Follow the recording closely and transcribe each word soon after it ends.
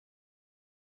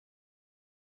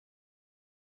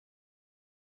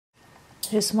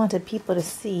Just wanted people to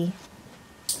see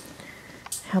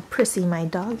how prissy my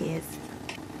dog is.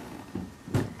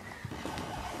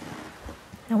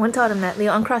 No one taught him that.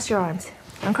 Leo, uncross your arms.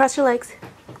 Uncross your legs.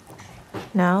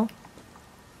 No.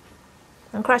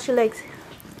 Uncross your legs.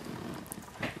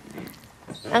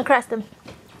 Uncross them.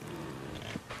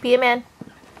 Be a man.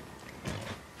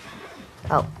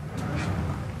 Oh.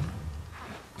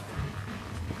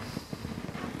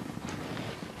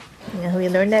 You know who we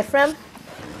learned that from?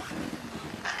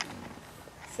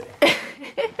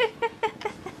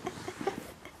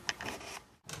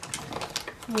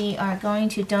 We are going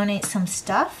to donate some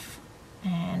stuff,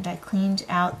 and I cleaned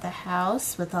out the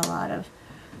house with a lot of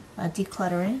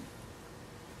decluttering.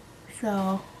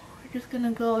 So we're just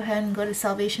gonna go ahead and go to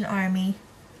Salvation Army,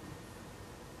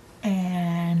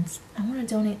 and I'm gonna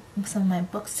donate some of my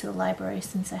books to the library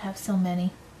since I have so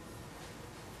many.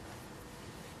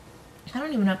 I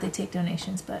don't even know if they take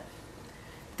donations, but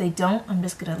if they don't, I'm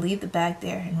just gonna leave the bag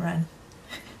there and run.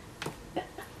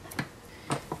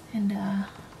 And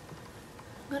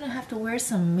I'm gonna have to wear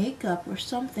some makeup or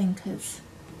something because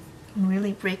I'm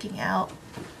really breaking out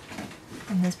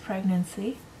in this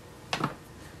pregnancy.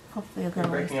 Hopefully I'll go away.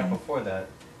 Breaking out before that.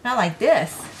 Not like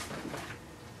this.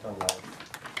 Don't lie.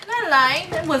 Not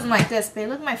lying. It wasn't like this, babe.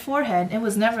 Look at my forehead. It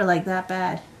was never like that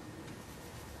bad.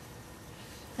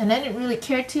 And I didn't really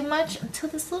care too much until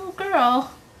this little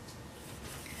girl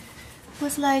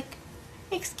was like,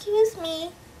 "Excuse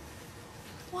me,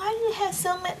 why do you have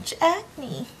so much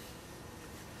acne?"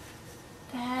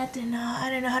 I didn't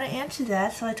know how to answer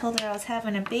that, so I told her I was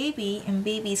having a baby and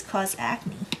babies cause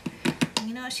acne. And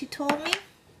you know what she told me?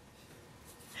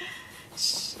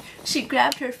 She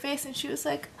grabbed her face and she was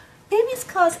like, "Babies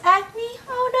cause acne?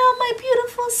 Oh no, my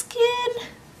beautiful skin."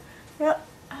 Yep.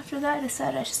 After that, I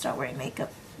decided I should start wearing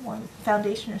makeup, more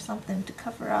foundation or something to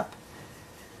cover up.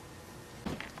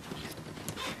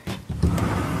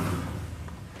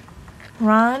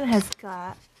 Ron has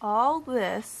got all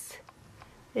this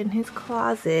in his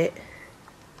closet,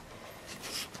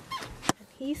 and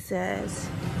he says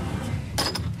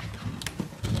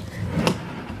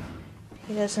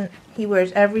he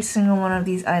wears every single one of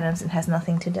these items and has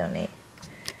nothing to donate.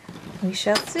 We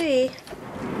shall see.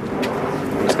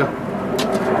 Let's go.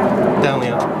 Down,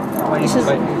 Leo.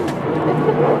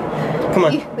 Come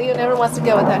on. Leo never wants to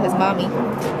go without his mommy.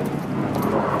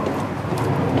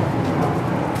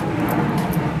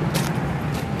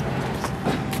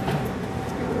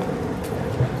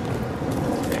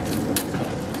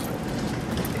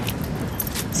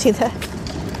 See that?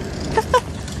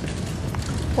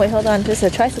 Wait, hold on. There's a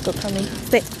tricycle coming.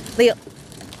 Stay. Leo.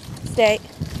 Stay.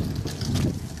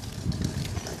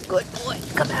 Good boy.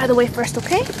 Come out of the way first,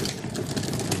 okay?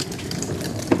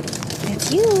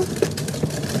 It's you.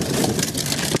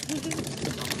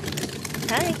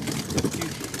 Hi.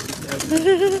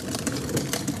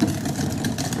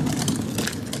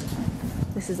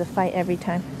 This is a fight every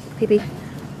time. Pee-pee.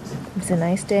 It's a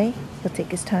nice day. He'll take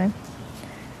his time.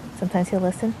 Sometimes he'll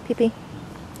listen. Pee-pee.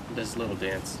 Does a little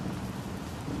dance.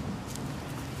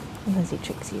 Sometimes he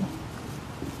tricks you.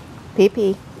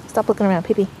 Pee-pee. Stop looking around.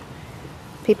 Pee-pee.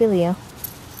 Pee-pee, Leo.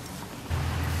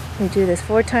 We do this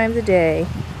 4 times a day.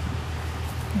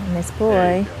 And this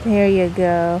boy. There you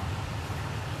go.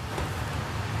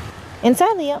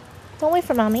 Inside, Leo. Don't wait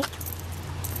for mommy.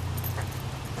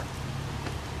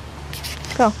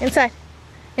 Go. Inside.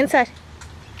 Inside.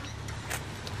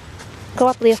 Go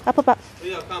up, Leo. Up, up, up.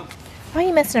 Leo, come. Why are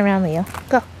you messing around, Leo?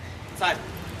 Go. Inside.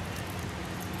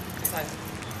 Inside.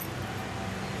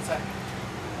 Inside.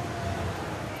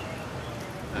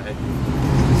 Okay.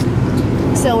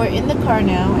 So we're in the car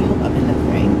now. I hope I'm in the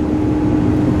frame.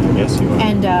 I guess you are.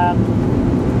 And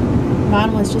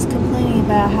Ron was just complaining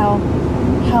about how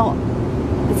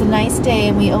it's a nice day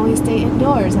and we always stay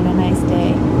indoors on a nice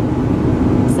day.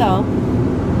 So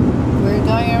we're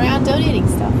going around donating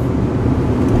stuff.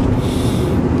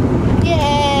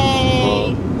 Yay!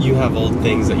 Well, you have old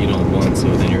things that you don't want, so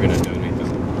then you're gonna donate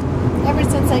them. Ever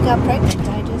since I got pregnant,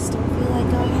 I just don't feel like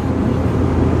going out.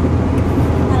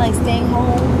 I like staying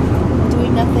home,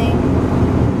 doing nothing.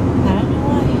 I don't know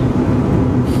why.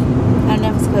 I don't know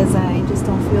if it's because I just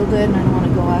don't feel good and I don't want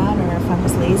to go out, or if I'm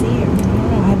just lazy, or I don't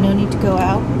know. I have no need to go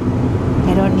out.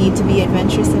 I don't need to be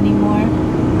adventurous anymore.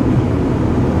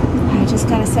 I just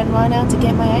gotta send Ron out to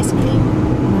get my ice cream,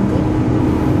 and I'm good.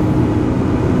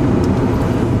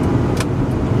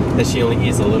 That she only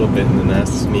eats a little bit and then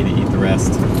asks me to eat the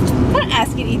rest. I'm not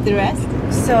asking you to eat the rest.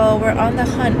 So we're on the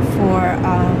hunt for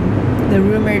the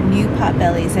rumored new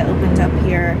Potbellies that opened up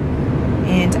here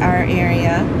in our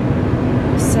area.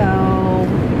 So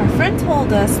our friend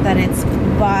told us that it's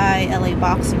by LA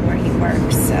Boxing where he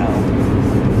works, so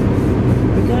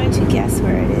we're going to guess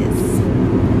where it is.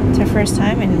 It's our first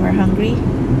time and we're hungry.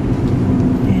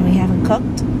 And we haven't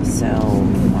cooked, so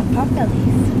we want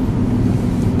Potbellies.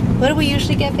 What do we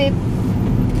usually get, babe?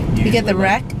 You get the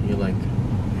rack? You like,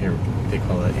 here, they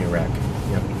call it a rack.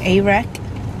 Yep. A rack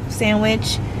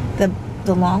sandwich.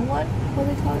 The long one? What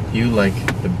do they call it? You like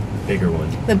the bigger one.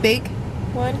 The big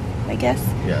one, I guess.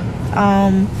 Yeah.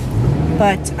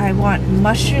 But I want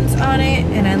mushrooms on it,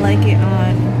 and I like it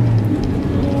on,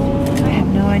 I have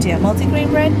no idea, multigrain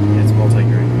bread? Yeah, it's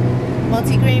multi-grain.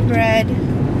 Multigrain bread.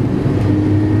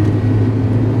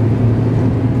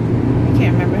 I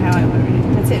can't remember how I ordered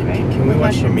it. That's it, right? Can we With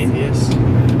watch mushrooms. Prometheus?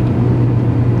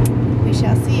 We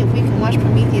shall see if we can watch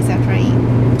Prometheus after I eat.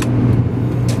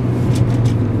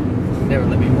 Never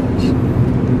let me watch.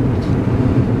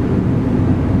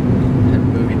 Had a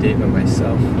movie date by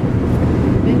myself.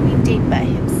 Movie date by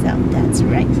himself, that's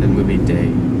right. Said movie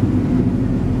day.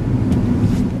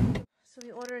 So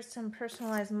we ordered some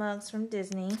personalized mugs from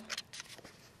Disney.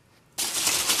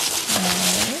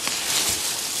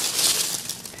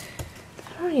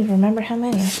 I don't even remember how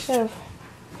many. I should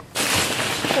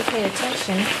have paid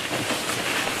attention.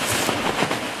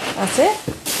 That's it?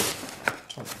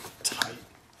 Tight.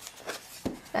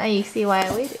 Now you see why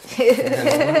I waited.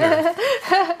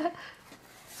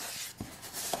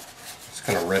 Just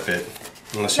gonna rip it.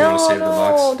 Unless you want to save the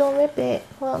box. No, don't rip it.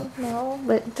 Well, no,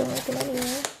 but don't rip it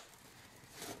anyway.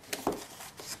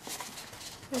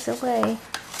 There's a way.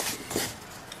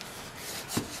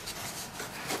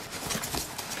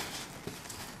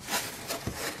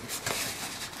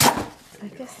 I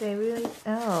guess they really.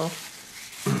 Oh.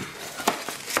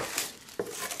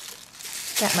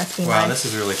 That must be Wow, mine. this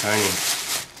is really tiny.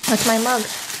 That's my mug.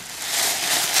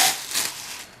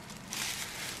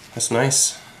 That's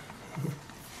nice.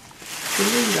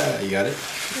 You got it?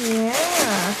 Yeah.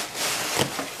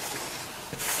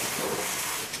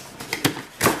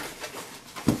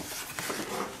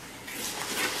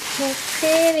 That's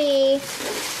pretty.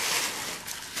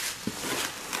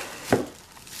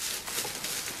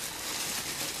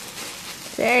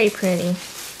 Very pretty.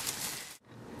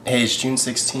 Hey, it's June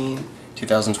 16,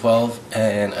 2012,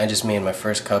 and I just made my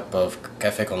first cup of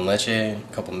café con leche a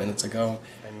couple minutes ago.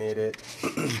 I made it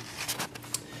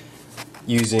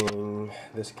using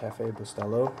this Cafe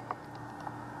Bustelo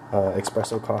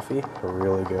espresso coffee.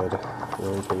 Really good,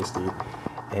 really tasty.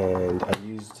 And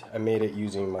I made it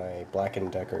using my Black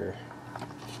 & Decker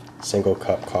single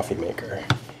cup coffee maker.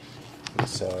 And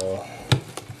so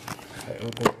if I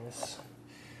open this,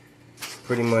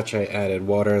 pretty much I added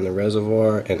water in the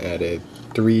reservoir and added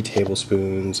 3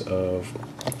 tablespoons of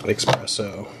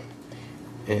espresso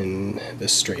in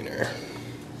this strainer.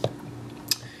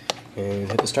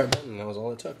 And hit the start button, that was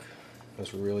all it took. It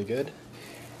was really good.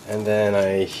 And then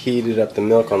I heated up the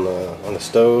milk on the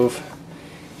stove,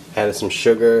 added some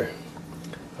sugar,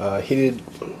 heated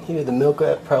the milk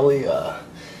at probably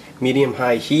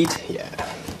medium-high heat, yeah.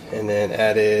 And then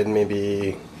added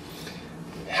maybe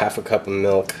half a cup of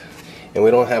milk. And we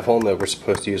don't have whole milk, we're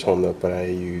supposed to use whole milk, but I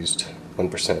used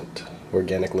 1%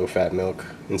 organic low-fat milk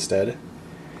instead.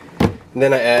 And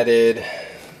then I added,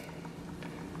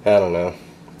 I don't know,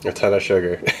 a ton of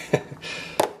sugar. It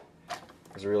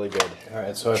was really good.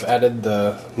 Alright, so I've added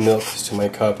the milk to my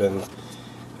cup, and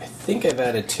I think I've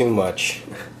added too much.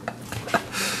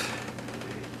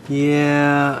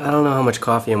 Yeah, I don't know how much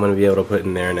coffee I'm going to be able to put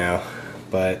in there now,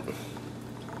 but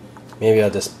maybe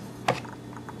I'll just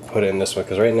put it in this one,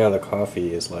 because right now the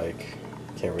coffee is like,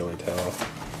 can't really tell.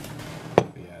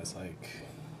 Yeah, it's like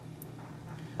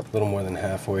a little more than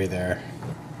halfway there.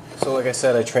 So like I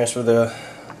said, I transferred the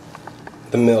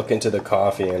milk into the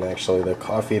coffee, and actually the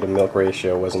coffee to milk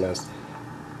ratio wasn't as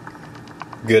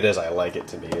good as I like it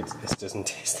to be. It doesn't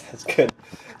taste as good.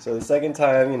 So the second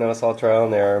time, you know, it's all trial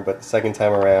and error, but the second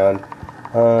time around,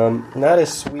 not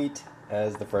as sweet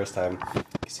as the first time. You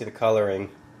can see the coloring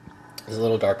is a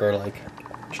little darker, like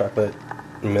chocolate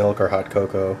milk or hot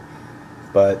cocoa,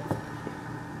 but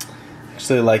I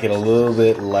actually like it a little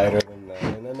bit lighter than that.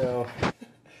 And I know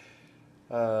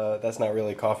that's not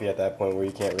really coffee at that point where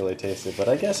you can't really taste it, but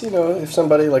I guess, you know, if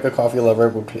somebody like a coffee lover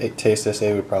would taste this,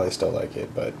 they would probably still like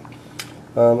it. But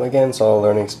again, it's all a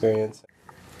learning experience.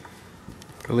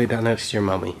 Go lay down next to your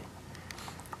mommy.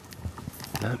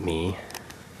 Not me.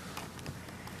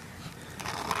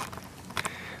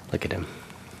 Look at him.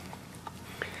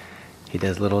 He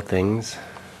does little things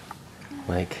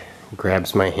like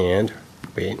grabs my hand.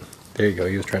 Wait, there you go,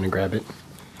 he was trying to grab it.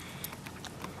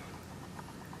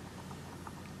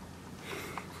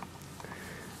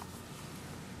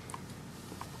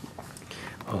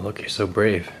 Oh, look, you're so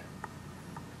brave.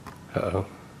 Uh-oh.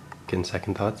 Getting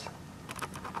second thoughts?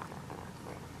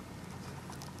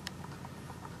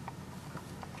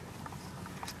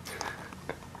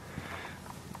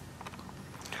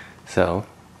 So,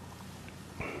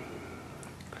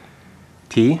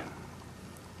 tea?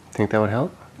 Think that would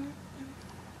help?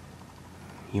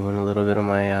 You want a little bit of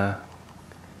my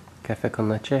cafe con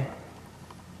leche?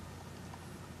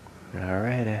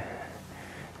 Alright,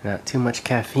 not too much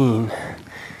caffeine.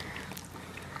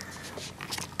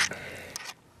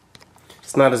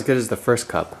 It's not as good as the first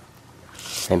cup.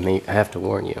 I have to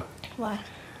warn you. Why?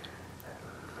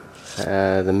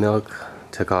 The milk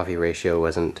to coffee ratio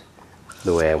wasn't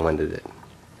the way I wanted it.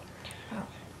 Oh.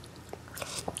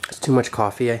 It's too much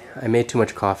coffee. I made too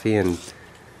much coffee and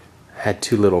had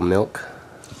too little milk.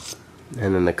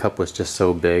 And then the cup was just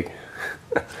so big.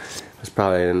 It was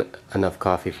probably enough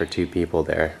coffee for 2 people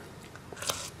there.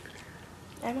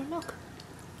 I don't know.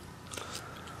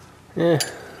 Eh,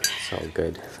 it's all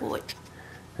good. What?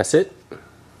 That's it?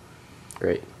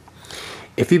 Great.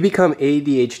 If you become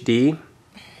ADHD,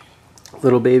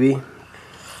 little baby,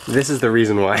 this is the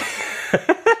reason why.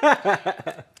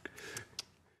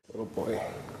 Little boy.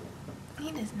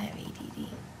 He doesn't have ADD.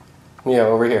 Yeah,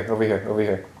 over here, over here, over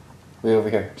here. Way over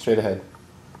here, straight ahead.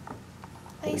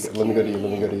 Let me go to you, let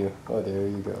me go to you. Oh, there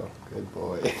you go. Good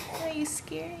boy. Why are you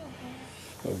scaring him?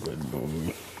 Oh, good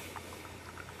boy.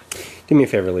 Do me a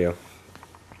favor, Leo.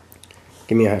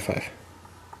 Give me a high five.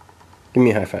 Give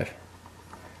me a high five.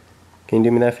 Can you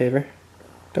do me that favor?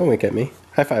 Don't wink at me.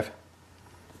 High five.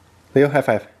 Leo, high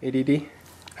five. ADD,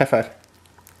 high five.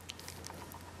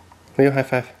 Leo, high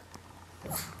five.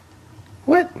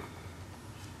 What?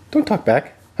 Don't talk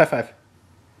back. High five.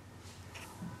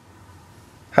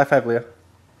 High five, Leo.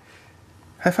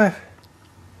 High five.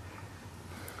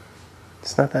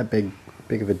 It's not that big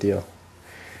of a deal.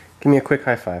 Give me a quick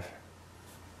high five.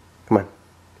 Come on.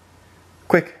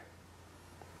 Quick.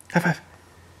 High five.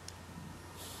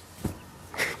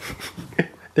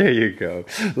 There you go.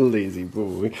 Lazy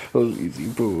boy. Lazy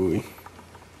boy.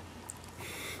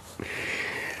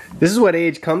 This is what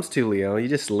age comes to, Leo. You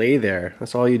just lay there.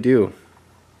 That's all you do.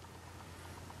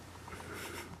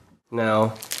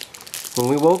 Now, when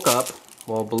we woke up,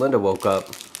 well, Belinda woke up,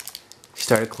 she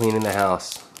started cleaning the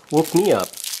house. Woke me up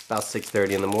about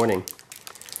 6:30 in the morning.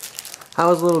 I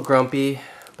was a little grumpy,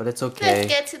 but it's okay. Let's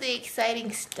get to the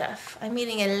exciting stuff. I'm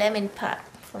eating a lemon pop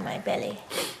for my belly.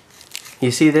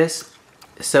 You see this?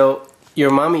 So, your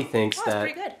mommy thinks Oh, that...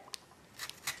 it's pretty good.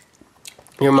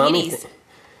 Your mommy... Ladies.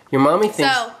 Your mommy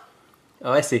thinks... So,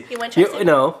 oh, I see. you want to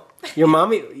No. Your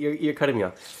mommy... You're cutting me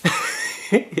off.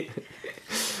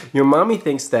 Your mommy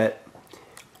thinks that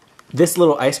this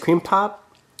little ice cream pop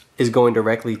is going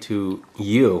directly to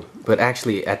you, but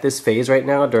actually at this phase right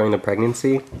now during the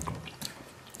pregnancy,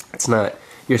 it's not.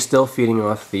 You're still feeding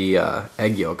off the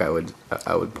egg yolk. I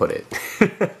would put it.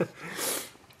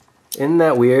 Isn't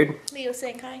that weird? Leo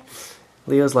saying hi.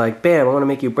 Leo's like, bam! I want to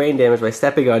make you brain damage by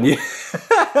stepping on you.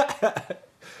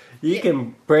 You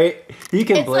can blame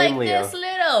It's like Leo. this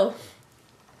little.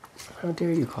 How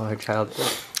dare you call her child?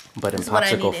 But in This is what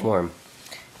I popsicle needed. form.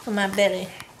 For my belly.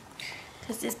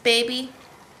 Because this baby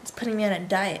is putting me on a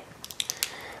diet.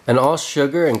 An all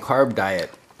sugar and carb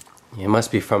diet. It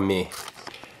must be from me.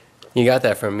 You got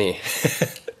that from me.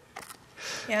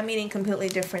 Yeah, I'm eating completely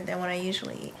different than what I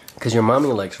usually eat. Because your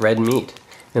mommy likes red meat.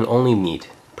 And only meat.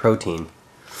 Protein.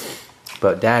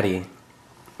 But daddy,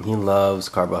 he loves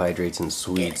carbohydrates and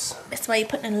sweets. That's why you're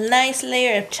putting a nice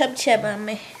layer of chub chub on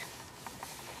me.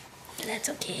 But that's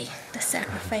okay. The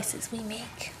sacrifices we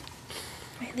make.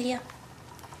 Right, Leo?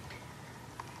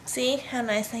 See how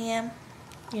nice I am?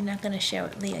 You're not going to share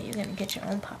with Leo. You're going to get your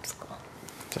own popsicle.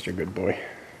 Such a good boy.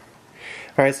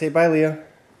 Alright, say bye, Leo.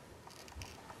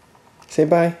 Say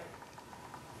bye.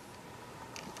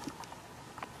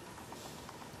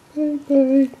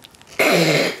 Bye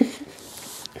bye.